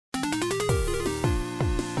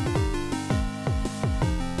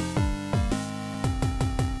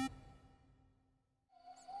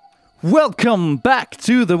Welcome back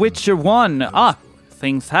to The Witcher 1.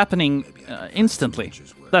 Things happening instantly.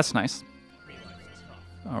 That's nice.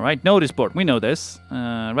 Alright, notice board. We know this.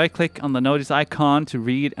 Right click on the notice icon to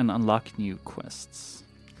read and unlock new quests.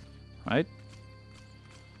 Right.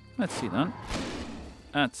 Let's see then.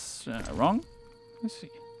 That's wrong. Let's see.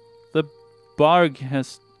 The Barg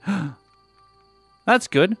has... That's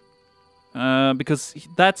good. Because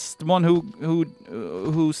that's the one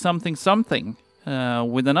who something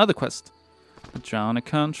with another quest. The Drowner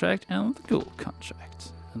contract and the Ghoul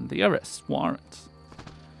contract. And the arrest warrant.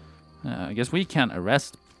 I guess we can't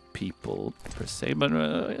arrest people per se, but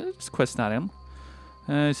just quest that in.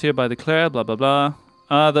 It's hereby declared, blah blah blah.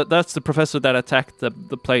 That's the professor that attacked the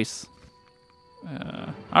place.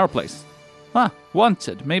 Our place.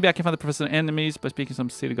 Wanted. Maybe I can find the professor enemies by speaking to some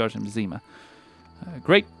city guards in Vizima.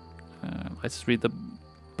 Great. Let's read the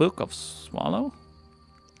Book of Swallow.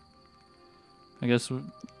 I guess.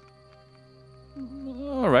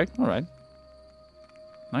 Alright.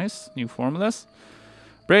 Nice. New formulas.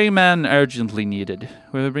 Brave man urgently needed.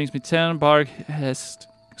 Whoever brings me 10 Barg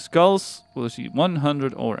skulls will receive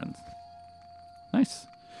 100 Orans. Nice.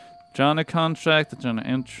 Drowner contract. The Drowner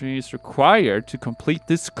entry is required to complete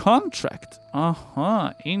this contract.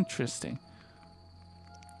 Interesting.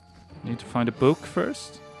 Need to find a book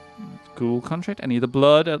first. Ghoul contract. I need the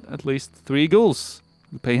blood at least 3 ghouls.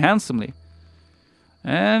 We pay handsomely.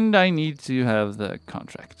 And I need to have the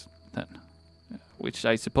contract then. Which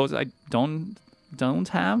I suppose I don't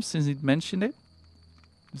have since it mentioned it.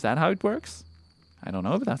 Is that how it works? I don't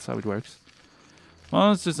know if that's how it works.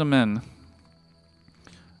 Monsters and men.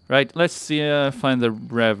 Right, let's see find the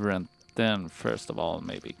Reverend then first of all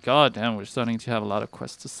maybe. God damn, we're starting to have a lot of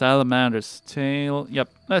quests. The Salamander's Tale. Yep,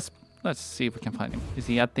 let's see if we can find him. Is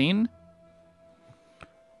he at the inn?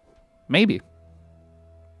 Maybe.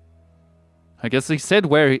 I guess he said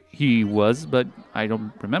where he was, but I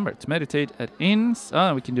don't remember. To meditate at inns.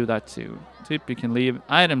 We can do that too. Tip, you can leave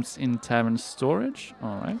items in tavern storage.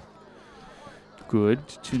 Alright. Good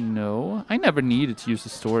to know. I never needed to use the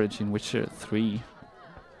storage in Witcher 3.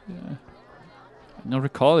 Yeah. I don't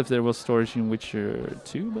recall if there was storage in Witcher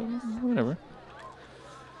 2, but whatever.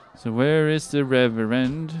 So where is the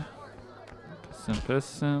Reverend?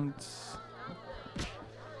 Peasant.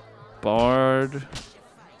 Bard.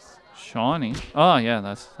 Shawnee. Oh yeah,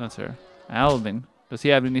 that's her. Alvin. Does he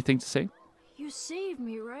have anything to say? You saved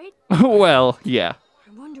me, right? Well, yeah.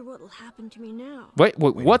 I wonder what'll happen to me now. Wait,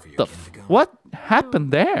 what the what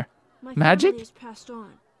happened there? My Magic? family is passed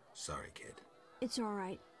on. Sorry, kid. It's all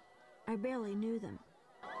right. I barely knew them.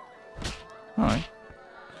 All right.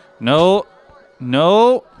 No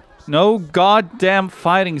goddamn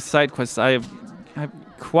fighting side quests. I have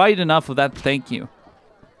quite enough of that. Thank you.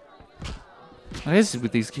 What is it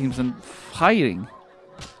with these games and fighting?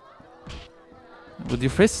 With your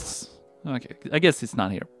fists? Okay, I guess it's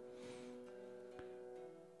not here.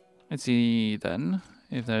 Let's see then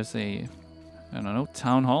if there's a, I don't know,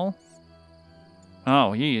 town hall.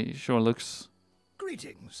 Oh, he sure looks.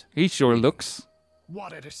 Greetings. He sure looks.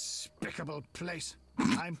 What a despicable place.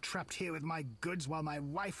 I'm trapped here with my goods while my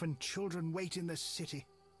wife and children wait in the city.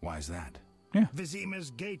 Why's that? Yeah. Vizima's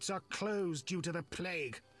gates are closed due to the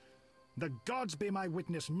plague. The gods be my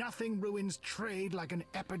witness, nothing ruins trade like an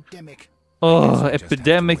epidemic. Oh,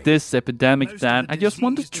 epidemic this, epidemic Most that. of the I just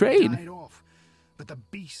want to diseased trade. died off, but the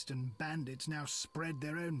beast and bandits now spread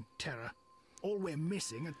their own terror. All we're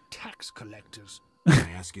missing are tax collectors. Can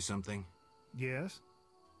I ask you something? Yes?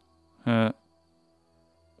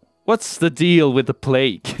 What's the deal with the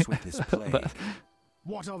plague? What's with this plague?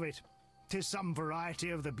 What of it? 'Tis some variety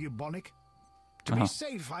of the bubonic. To be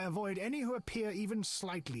safe, I avoid any who appear even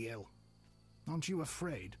slightly ill. Aren't you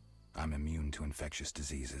afraid? I'm immune to infectious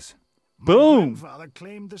diseases. My Boom! grandfather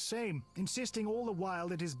claimed the same, insisting all the while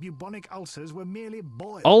that his bubonic ulcers were merely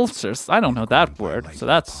boils. Ulcers? I don't know that word, so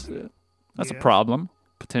that's a Yeah. problem,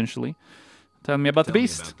 potentially. Tell me about the Tell me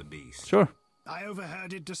beast. about the beast. Sure. I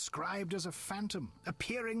overheard it described as a phantom,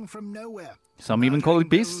 appearing from nowhere. Some even call it murdering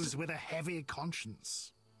beast. those with a heavy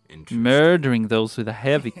conscience. Interesting. Murdering those with a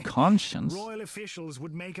heavy conscience. Royal officials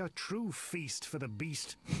would make a true feast for the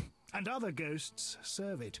beast, and other ghosts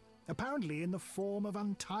serve it, apparently in the form of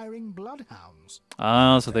untiring bloodhounds.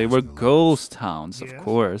 Ah, so they were ghost hounds, of Yes.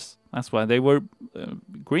 course. That's why they were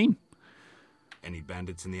green. Any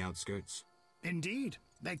bandits in the outskirts? Indeed,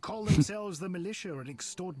 they call themselves the militia and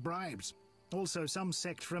extort bribes. Also, some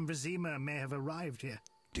sect from Vizima may have arrived here.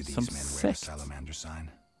 Do these Some men wear a sect. salamander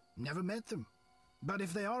sign? Never met them. But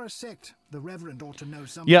if they are a sect, the Reverend ought to know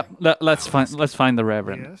something. Yep, let's find the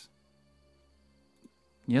Reverend. Yes?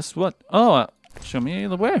 Yes, what? Oh, show me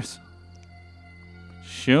the wares.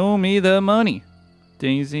 Show me the money.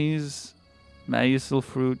 Daisies, basil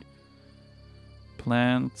fruit,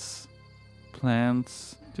 plants.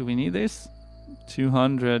 Do we need this?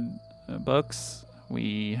 200 bucks.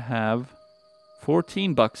 We have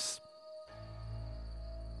 14 bucks.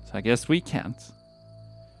 So I guess we can't.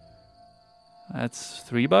 That's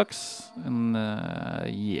 3 bucks. And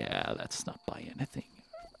yeah, let's not buy anything.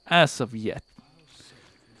 As of yet.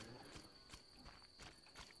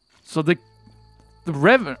 So the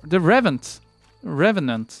Revenant,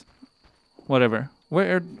 whatever.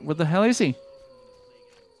 What the hell is he?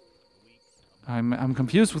 I'm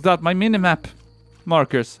confused without my minimap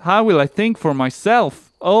markers. How will I think for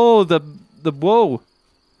myself? Oh, the whoa.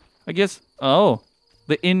 I guess. Oh,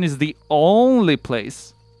 the inn is the only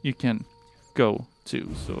place you can go to.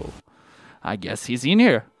 So I guess he's in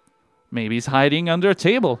here. Maybe he's hiding under a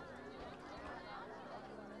table.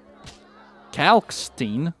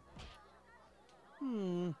 Kalkstein.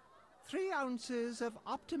 3 ounces of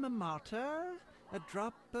Optimum Mater, a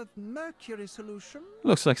drop of mercury solution.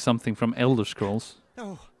 Looks like something from Elder Scrolls.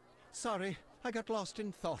 Oh, sorry, I got lost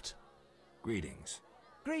in thought. Greetings.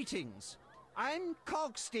 Greetings. I'm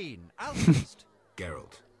Kalkstein, alchemist.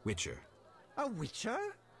 Geralt, Witcher. A witcher?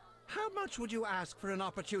 How much would you ask for an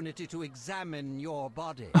opportunity to examine your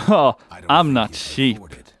body? Oh, I don't I'm think not you can sheep.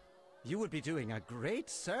 afford it. You would be doing a great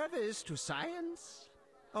service to science.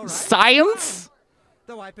 All right, Science? fine.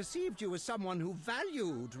 Though I perceived you as someone who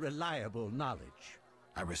valued reliable knowledge.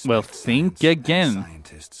 I respect Well, think science and again,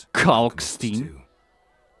 scientists, Kalkstein. alchemists too.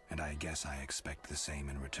 And I guess I expect the same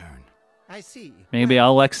in return. I see. Maybe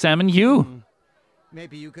Well, I'll examine you.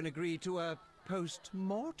 maybe you can agree to a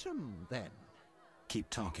post-mortem then. Keep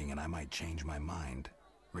talking and I might change my mind.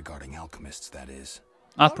 Regarding alchemists, that is.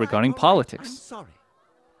 Not All right, regarding all right, politics. I'm sorry.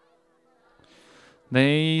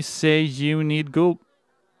 They say you need gold.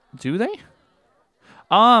 Do they?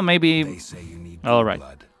 Ah, maybe They say you need All good right.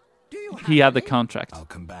 blood. Do you he have had the any? contract. I'll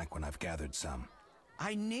come back when I've gathered some.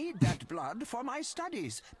 I need that blood for my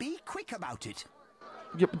studies. Be quick about it.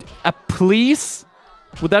 Please?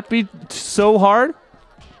 Would that be so hard?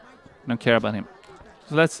 I don't care about him.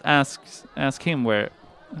 So let's ask him where.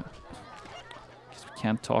 Guess we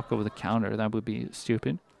can't talk over the counter. That would be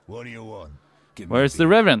stupid. What do you want? Give me Where's a the beer.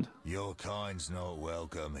 Reverend? Your kind's not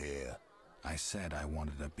welcome here. I said I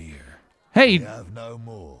wanted a beer. Hey, We have no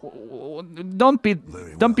more. don't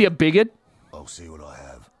be a bigot. I'll see what I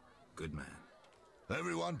have. Good man.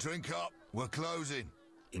 Everyone drink up. We're closing.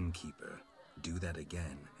 Innkeeper, do that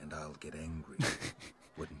again and I'll get angry.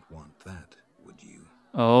 Wouldn't want that, would you?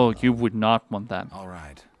 Oh, you would not want that. All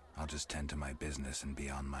right. I'll just tend to my business and be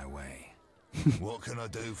on my way. What can I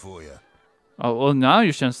do for you? Oh, well, now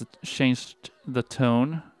you changed the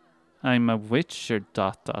tone. I'm a witcher, ...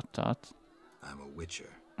 I'm a witcher.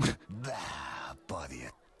 Ah, by the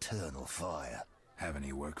eternal fire. Have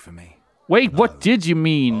any work for me? Wait, what did you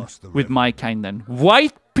mean Ask the with Reverend. my kind then?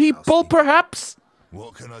 White people, speak. perhaps?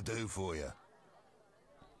 What can I do for you?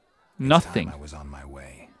 Nothing. I was on my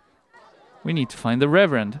way. We need to find the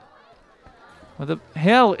Reverend. What the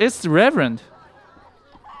hell is the Reverend?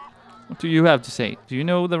 What do you have to say? Do you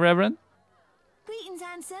know the Reverend? Greetings,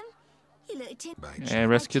 handsome. You look tip. By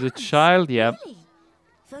Rescue the child? Yeah. Really?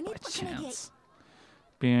 If only By what can I get? chance.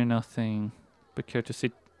 Beer, nothing. But care to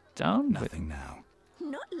sit down? Nothing now.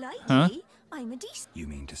 Not likely. Huh? I'm a decent. You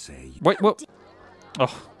mean to say Wait, what?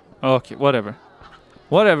 Oh, okay, whatever.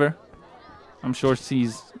 Whatever. I'm sure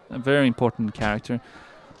she's a very important character.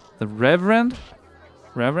 The Reverend?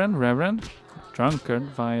 Reverend? Drunkard,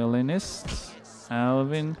 violinist,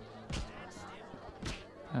 Alvin.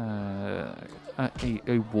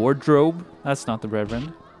 A wardrobe? That's not the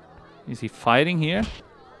Reverend. Is he fighting here?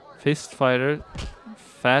 Fist fighter.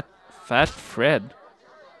 Fat Fred.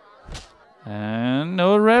 And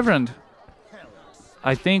no Reverend.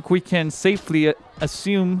 I think we can safely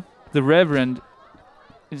assume the Reverend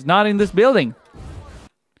is not in this building.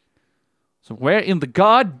 So where in the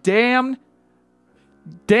goddamn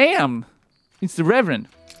is the Reverend?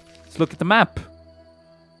 Let's look at the map.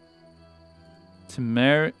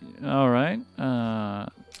 All right.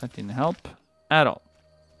 That didn't help at all.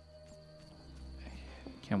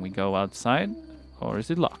 Can we go outside, or is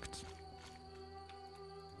it locked?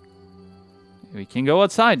 We can go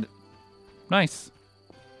outside. Nice.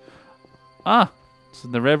 Ah, so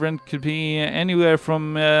the Reverend could be anywhere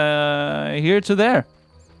from here to there.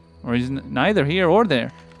 Or he's neither here or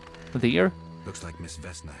there. There? looks like Miss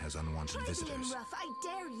Vesna has unwanted Try being visitors. rough, I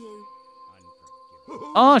dare you.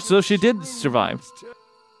 Oh, so she did survive.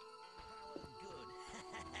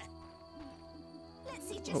 Let's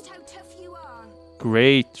see just how tough you are.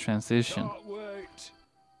 Great transition.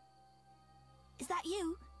 Is that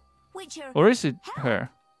you? Witcher. Or is it her?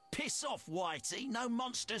 Piss off, Whitey. No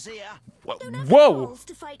monsters here. Don't have the Whoa! balls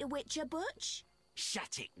to fight a Witcher, Butch.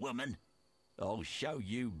 Shut it, woman. I'll show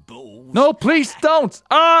you balls. No, please don't!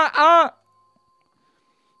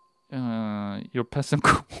 Your peasant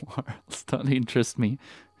quarrels don't interest me.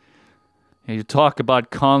 Yeah, you talk about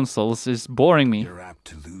consoles is boring me. You're apt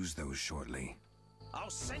to lose those shortly. I'll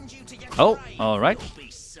send you to your Oh, grave. alright. You'll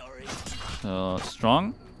be sorry. So,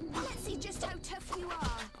 strong. Let's see just how tough you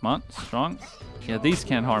are. Come on, strong. Yeah, these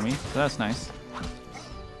can't harm me. So that's nice.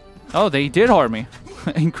 Oh, they did harm me.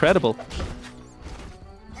 Incredible.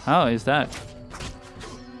 How is that?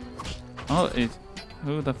 Oh,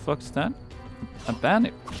 who the fuck's that? A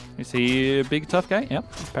bandit. Is he a big tough guy? Yep,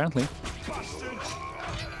 apparently.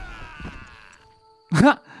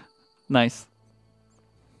 Nice.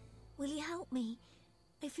 Will you help me?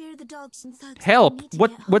 I fear the dogs and thugs. Help! need to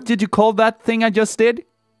What get what home. did you call that thing I just did?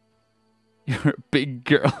 You're a big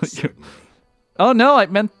girl. Oh no, I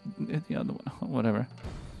meant the other one. Whatever.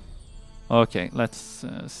 Okay, let's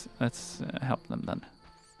help them then.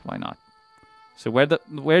 Why not? So where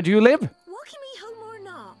do you live? Walking me home or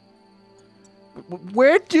not?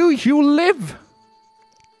 Where do you live?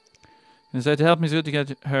 Is that to help me to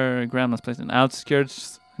get her grandma's place in the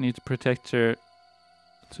outskirts? I need to protect her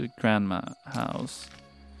to grandma house.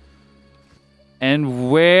 And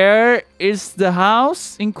where is the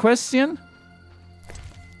house in question?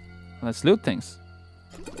 Let's loot things.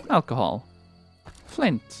 Alcohol,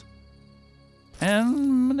 flint,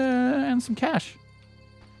 and some cash.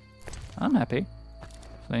 I'm happy.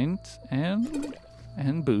 Flint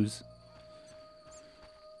and booze.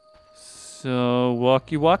 So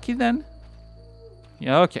walkie then.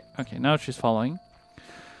 Yeah, okay. Now she's following.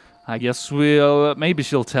 I guess maybe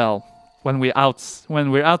she'll tell when we're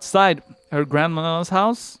outside her grandma's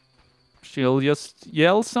house. She'll just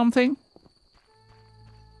yell something.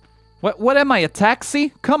 What am I, a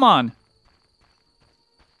taxi? Come on.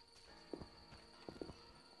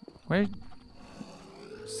 Where?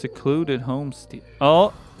 Secluded homestead.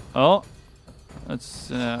 Oh. It's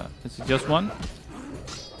just one.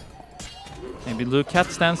 Maybe Luke Cat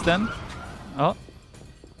stands then. Oh.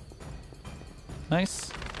 Nice.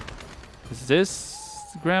 Is this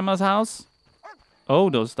grandma's house?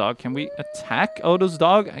 Odo's dog. Can we attack Odo's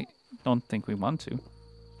dog? I don't think we want to.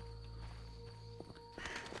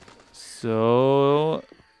 So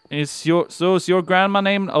is your grandma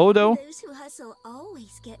named Odo? Those who hustle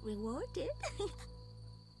always get rewarded.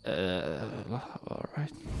 All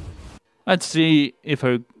right. Let's see if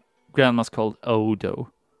her grandma's called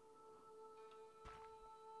Odo.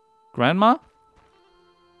 Grandma?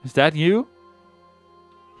 Is that you?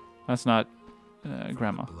 That's not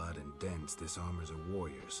grandma. Blood and dents disarmors of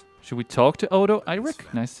warriors. Should we talk to Odo? I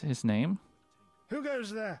recognize his name. Who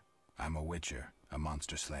goes there? I'm a witcher, a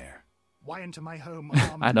monster slayer. Why into my home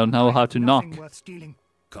armed? I don't know how to Nothing knock. worth stealing.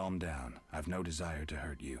 Calm down. I've no desire to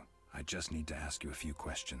hurt you. I just need to ask you a few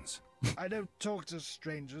questions. I don't talk to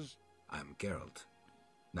strangers. I'm Geralt.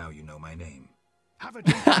 Now you know my name. Have a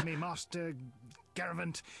drink with me, Master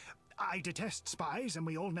Garavant. I detest spies, and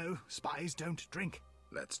we all know spies don't drink.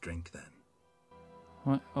 Let's drink then.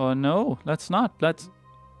 What? Oh no, let's not. Let's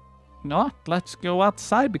go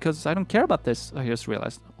outside because I don't care about this. I just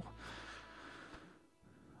realized.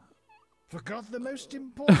 Forgot the most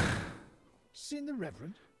important. Seen the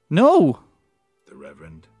Reverend? No. The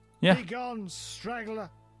Reverend? Yeah. Be gone, straggler.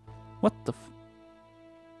 What the?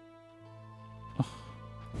 Oh.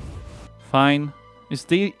 Fine.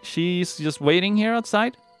 She's just waiting here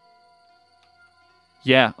outside?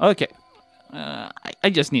 Yeah. Okay. I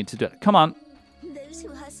just need to do it. Come on. Those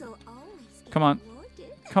who hustle always get Come on.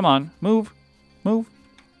 rewarded. Come on. Move.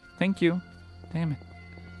 Thank you. Damn it.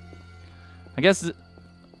 I guess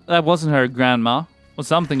that wasn't her grandma. Well,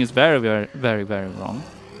 something is very, very, very, very wrong.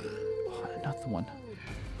 Oh, another one.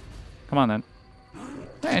 Come on then.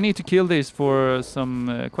 I need to kill these for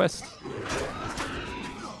some quest.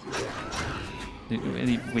 We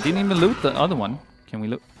didn't even loot the other one. Can we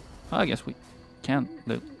loot? Oh, I guess we can't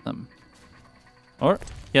loot them. Or,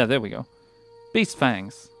 yeah, there we go. Beast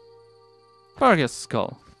fangs. Bargus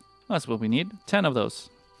skull. That's what we need. 10 of those.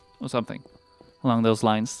 Or something. Along those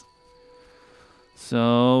lines.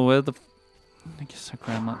 So, where the... I guess our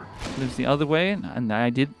grandma lives the other way. And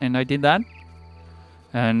I did that.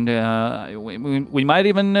 And we might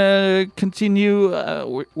even continue.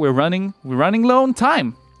 We're running low on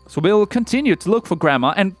time. So we'll continue to look for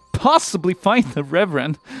grandma and possibly find the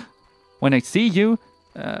Reverend when I see you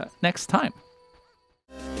next time.